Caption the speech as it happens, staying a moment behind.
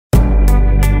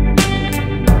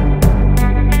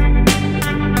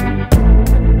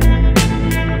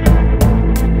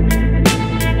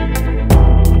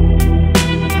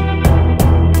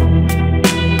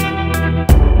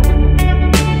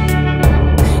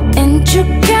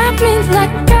me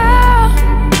like, girl,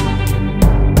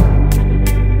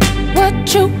 what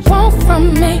you want from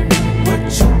me? What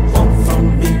you want from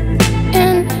me?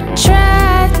 And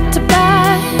tried to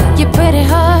buy your pretty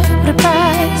heart with a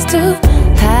price too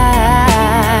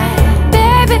high.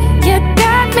 Baby, you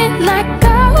got me like,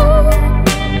 oh,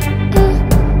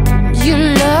 you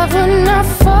love when I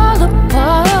fall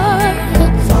apart,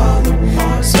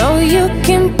 so you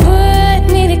can put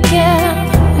me together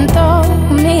and throw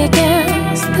me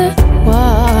against the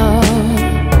wall.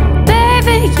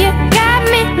 Baby, you got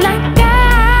me like,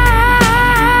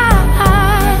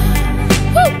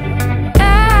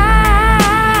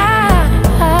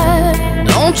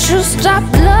 don't you stop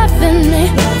loving me,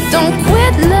 don't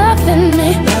quit loving me,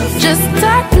 just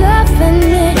start loving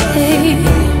me.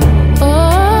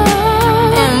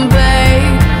 Oh, and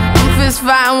babe, I'm fist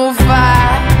fighting with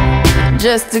fire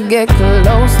just to get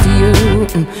close to you.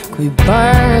 Could we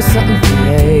burn something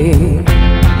today?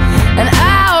 And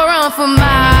I'll run for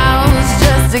miles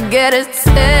just to get a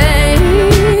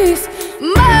taste.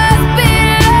 Must be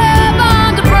love on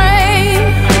the brain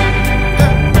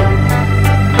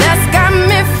that's got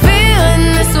me feeling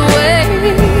this way.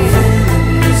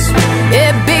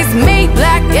 It beats me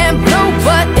black and blue,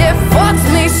 but it fucks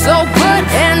me so good,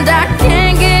 and I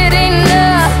can't get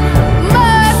enough.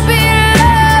 Must be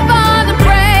love on the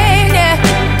brain, yeah.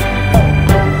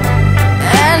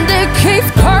 And it keeps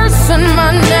cursing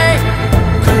my name.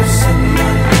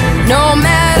 No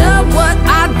matter what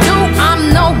I do, I'm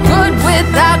no good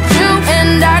without you,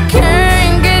 and I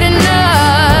can't get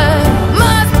enough.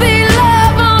 Must be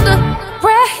love on the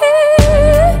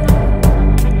brain.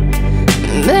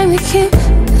 Baby, keep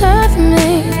loving me,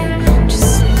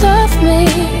 just love me,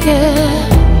 yeah.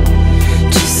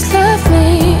 Just love me.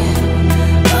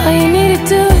 All you need to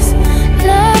do is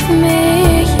love me,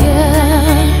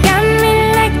 yeah. Got me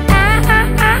like,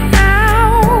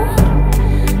 ow.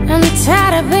 I'm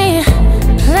tired of being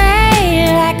played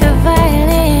like a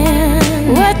violin.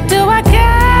 What do I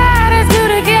gotta do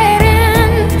to get in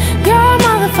your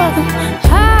motherfucking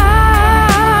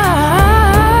heart?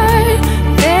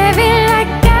 Baby,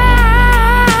 like,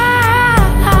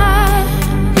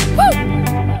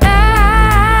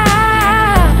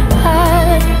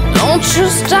 don't you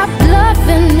stop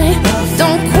loving me,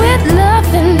 don't quit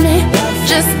loving me,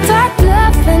 just start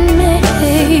loving me.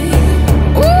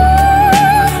 Ooh,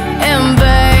 and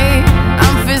babe,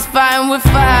 I'm fist fighting with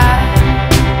fire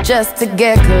just to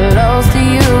get close to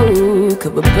you.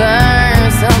 Could we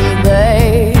burn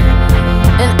someday?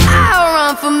 And I'll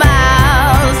run for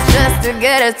miles just to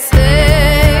get a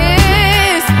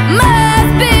taste.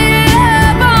 Must be